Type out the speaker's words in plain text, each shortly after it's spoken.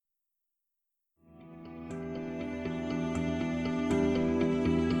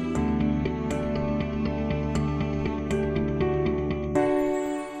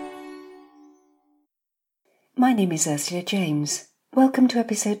My name is Ursula James. Welcome to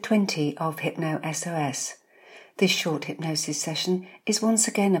episode 20 of Hypno SOS. This short hypnosis session is once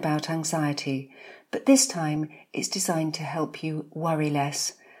again about anxiety, but this time it's designed to help you worry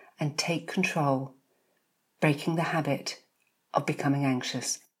less and take control, breaking the habit of becoming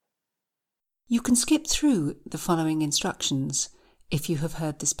anxious. You can skip through the following instructions if you have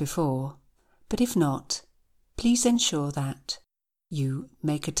heard this before, but if not, please ensure that you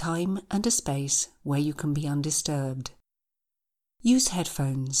make a time and a space where you can be undisturbed. Use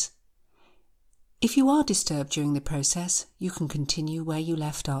headphones. If you are disturbed during the process, you can continue where you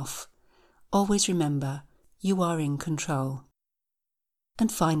left off. Always remember, you are in control.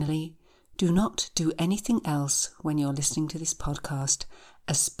 And finally, do not do anything else when you're listening to this podcast,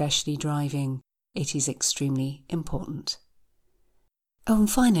 especially driving. It is extremely important. Oh,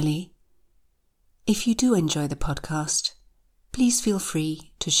 and finally, if you do enjoy the podcast, please feel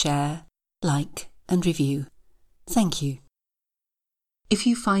free to share, like, and review. Thank you. If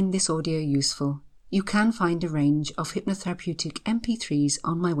you find this audio useful, you can find a range of hypnotherapeutic MP3s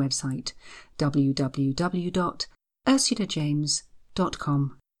on my website,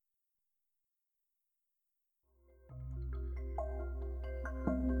 www.ursulajames.com.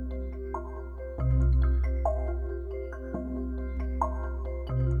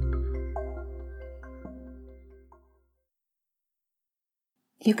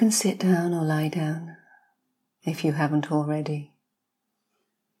 You can sit down or lie down if you haven't already.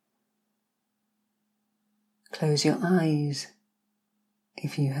 Close your eyes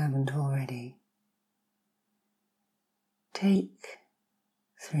if you haven't already. Take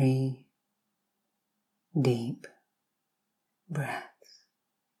 3 deep breaths.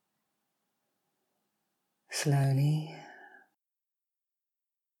 Slowly,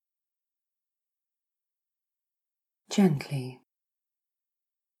 gently.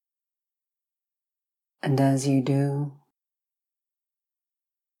 And as you do,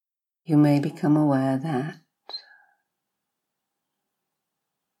 you may become aware that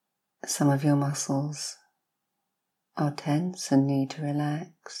some of your muscles are tense and need to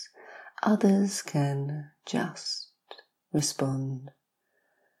relax. Others can just respond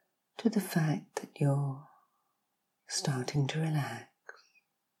to the fact that you're starting to relax.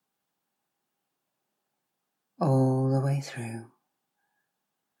 All the way through,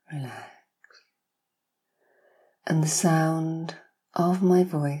 relax. And the sound of my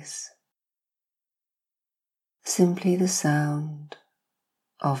voice, simply the sound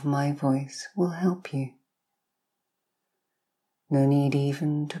of my voice, will help you. No need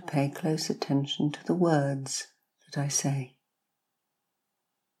even to pay close attention to the words that I say.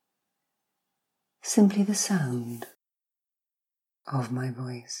 Simply the sound of my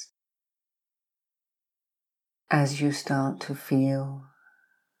voice. As you start to feel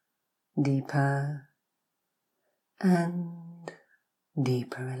deeper and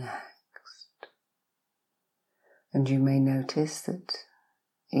deeper relaxed. And you may notice that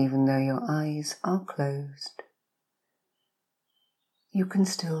even though your eyes are closed, you can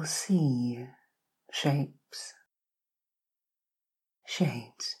still see shapes,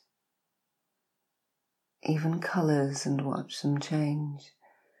 shades, even colours, and watch them change.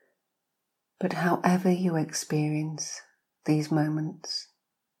 But however you experience these moments,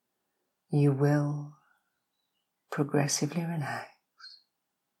 you will progressively relax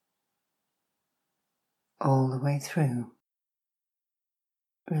all the way through.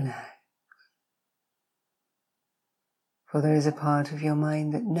 Relax. For there is a part of your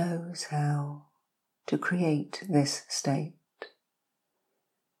mind that knows how to create this state.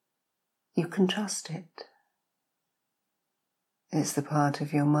 You can trust it. It's the part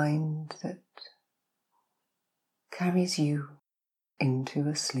of your mind that carries you into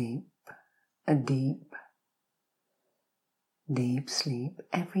a sleep, a deep, deep sleep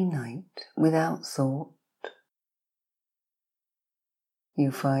every night without thought.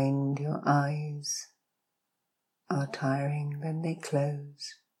 You find your eyes are tiring, then they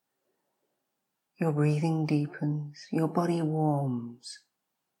close. Your breathing deepens, your body warms,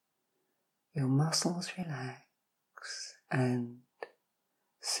 your muscles relax, and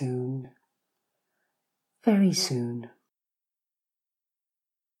soon, very soon,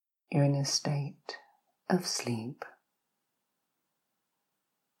 you're in a state of sleep.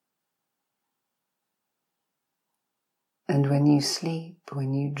 And when you sleep,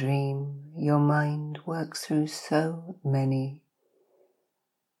 when you dream, your mind works through so many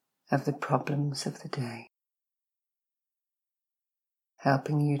of the problems of the day,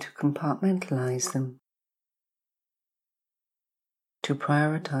 helping you to compartmentalize them, to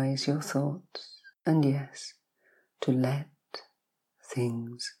prioritize your thoughts, and yes, to let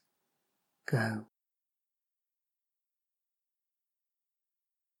things go.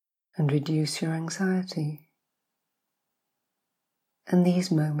 and reduce your anxiety. And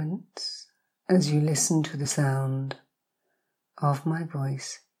these moments, as you listen to the sound of my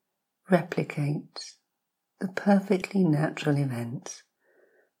voice, replicate the perfectly natural events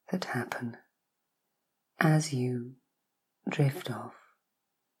that happen as you drift off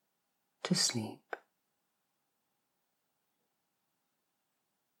to sleep.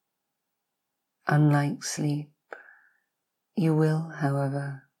 Unlike sleep, you will,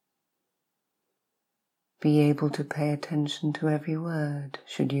 however, be able to pay attention to every word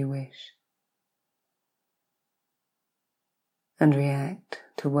should you wish, and react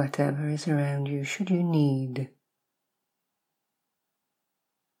to whatever is around you should you need.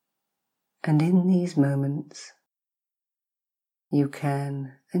 And in these moments, you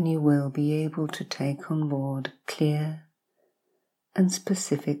can and you will be able to take on board clear and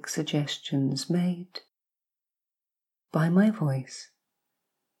specific suggestions made by my voice,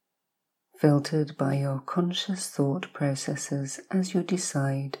 filtered by your conscious thought processes as you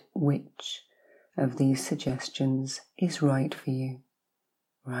decide which of these suggestions is right for you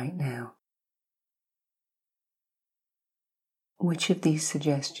right now. Which of these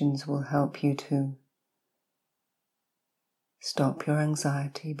suggestions will help you to stop your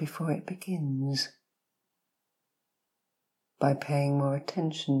anxiety before it begins by paying more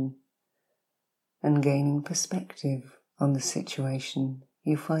attention and gaining perspective on the situation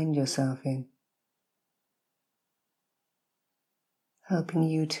you find yourself in, helping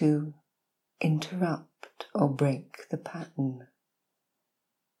you to interrupt or break the pattern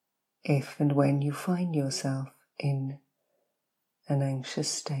if and when you find yourself in an anxious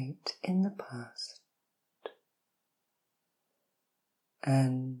state in the past.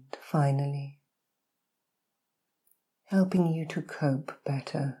 And finally, helping you to cope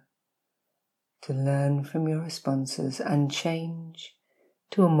better, to learn from your responses and change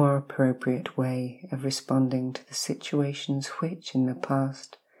to a more appropriate way of responding to the situations which in the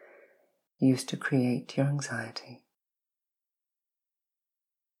past used to create your anxiety.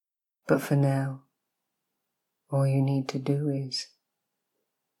 But for now, all you need to do is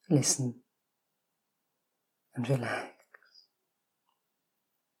listen and relax.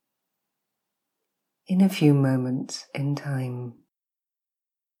 In a few moments in time,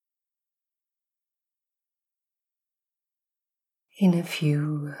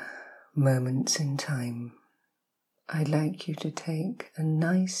 I'd like you to take a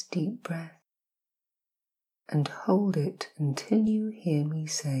nice deep breath and hold it until you hear me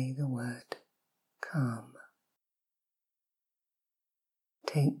say the word calm.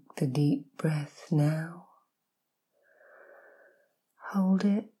 Take the deep breath now, hold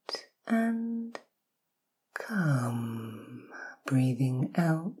it and calm, breathing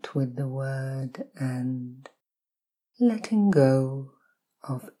out with the word and letting go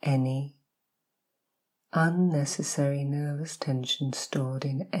of any unnecessary nervous tension stored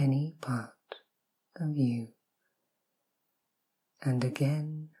in any part of you. And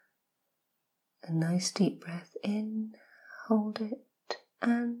again, a nice deep breath in, hold it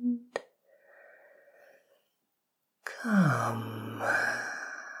and calm,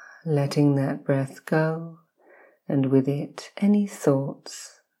 letting that breath go, and with it any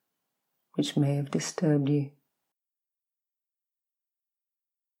thoughts which may have disturbed you.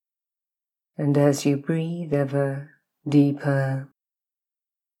 And as you breathe ever deeper,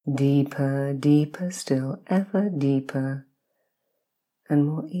 deeper, deeper still, ever deeper, and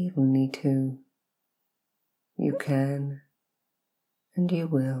more evenly too, you can and you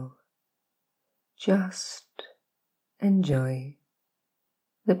will just enjoy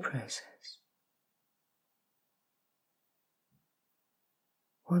the process.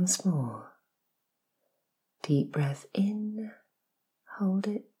 Once more, deep breath in, hold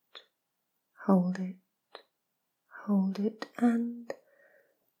it, hold it, hold it, and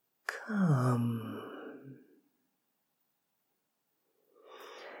calm.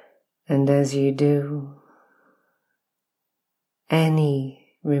 And as you do,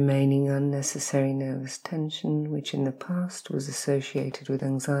 any remaining unnecessary nervous tension which in the past was associated with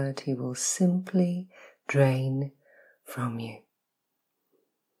anxiety will simply drain from you.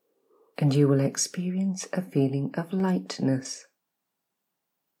 And you will experience a feeling of lightness,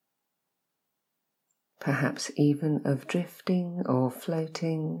 perhaps even of drifting or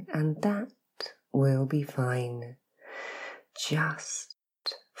floating, and that will be fine, just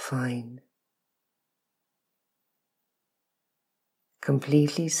fine.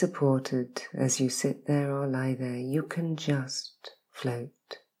 Completely supported as you sit there or lie there, you can just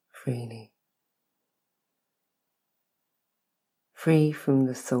float freely. Free from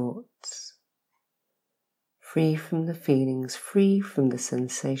the thoughts, free from the feelings, free from the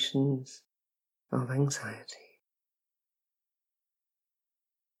sensations of anxiety.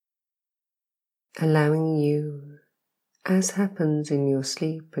 Allowing you, as happens in your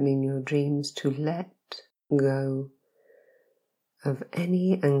sleep and in your dreams, to let go of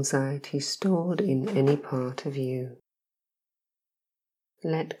any anxiety stored in any part of you.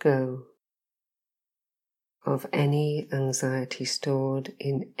 Let go of any anxiety stored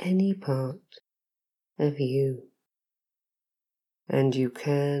in any part of you. And you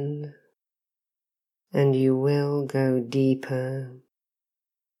can and you will go deeper,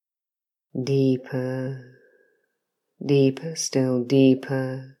 deeper, deeper still,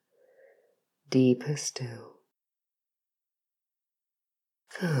 deeper, deeper still.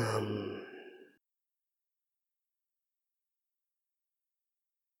 Come.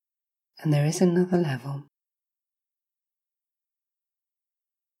 And there is another level.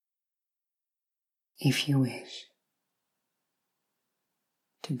 If you wish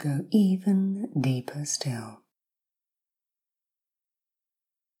to go even deeper still.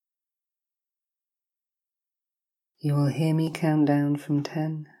 You will hear me count down from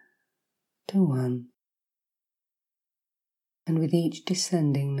 10 to 1. And with each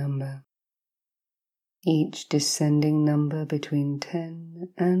descending number between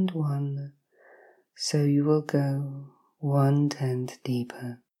 10 and 1, so you will go 1/10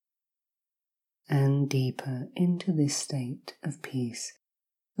 deeper and deeper into this state of peace,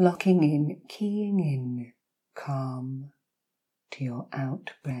 locking in, keying in calm to your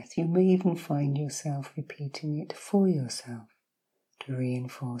out breath. You may even find yourself repeating it for yourself to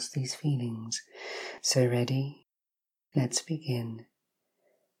reinforce these feelings. So ready? Let's begin.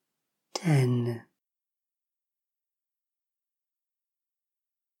 10.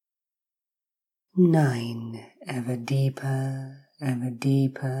 9. Ever deeper, ever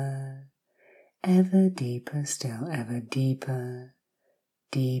deeper, ever deeper still, ever deeper,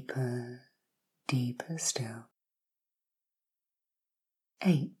 deeper, deeper still.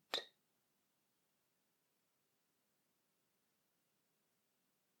 8.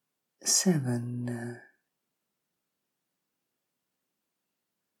 7.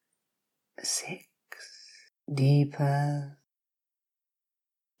 6. Deeper,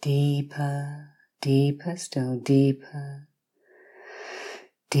 deeper, deeper still, deeper,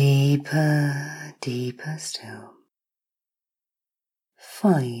 deeper, deeper still.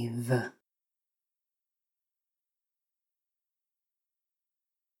 5.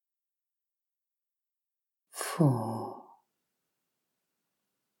 4.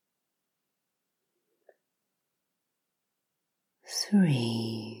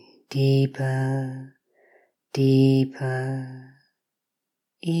 3. Deeper, deeper,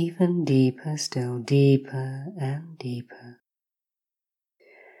 even deeper still, deeper and deeper.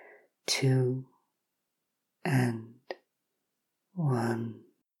 2 and 1.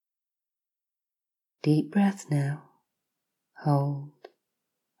 Deep breath now. Hold,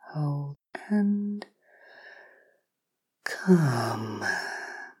 hold, and calm.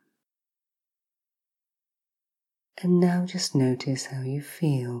 And now just notice how you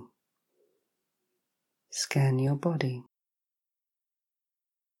feel. Scan your body.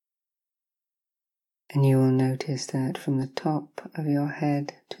 And you will notice that from the top of your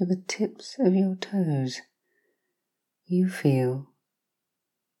head to the tips of your toes, you feel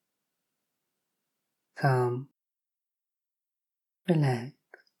calm, relaxed,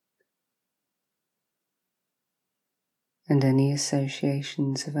 and any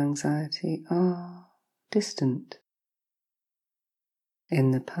associations of anxiety are distant,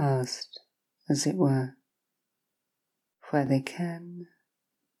 in the past, as it were, where they can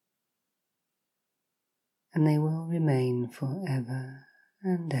and they will remain forever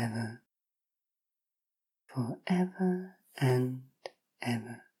and ever, forever and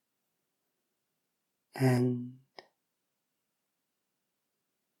ever. And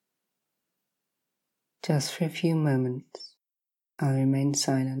just for a few moments, I'll remain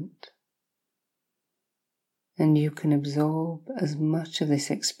silent, and you can absorb as much of this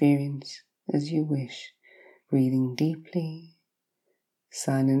experience as you wish, breathing deeply,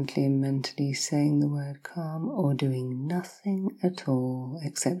 silently and mentally saying the word calm, or doing nothing at all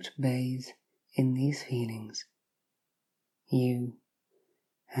except bathe in these feelings. You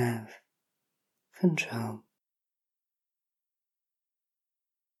have control.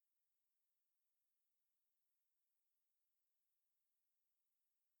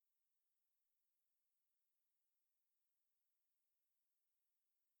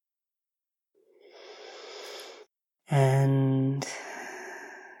 And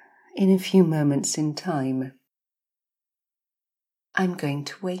in a few moments in time, I'm going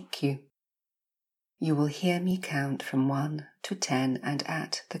to wake you. You will hear me count from 1 to 10, and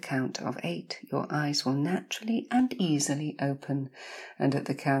at the count of 8, your eyes will naturally and easily open, and at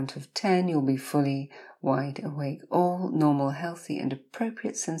the count of 10, you'll be fully wide awake. All normal, healthy, and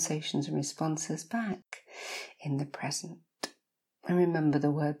appropriate sensations and responses back in the present. And remember, the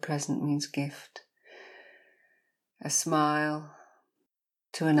word present means gift. A smile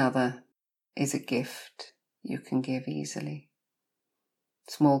to another is a gift you can give easily.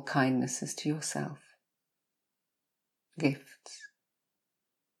 Small kindnesses to yourself. Gifts.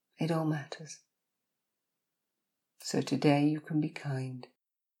 It all matters. So today you can be kind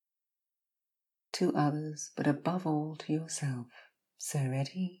to others, but above all to yourself. So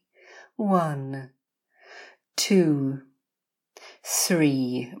ready? 1, 2,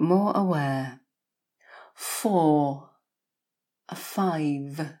 3, more aware. 4,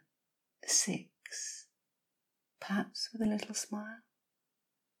 5, 6, perhaps with a little smile,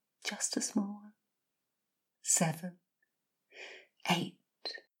 just a small one. 7, 8,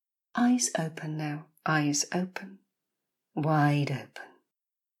 eyes open now, eyes open, wide open.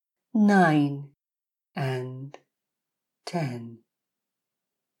 9 and 10.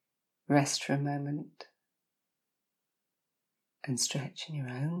 Rest for a moment and stretch in your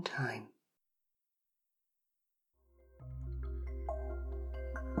own time.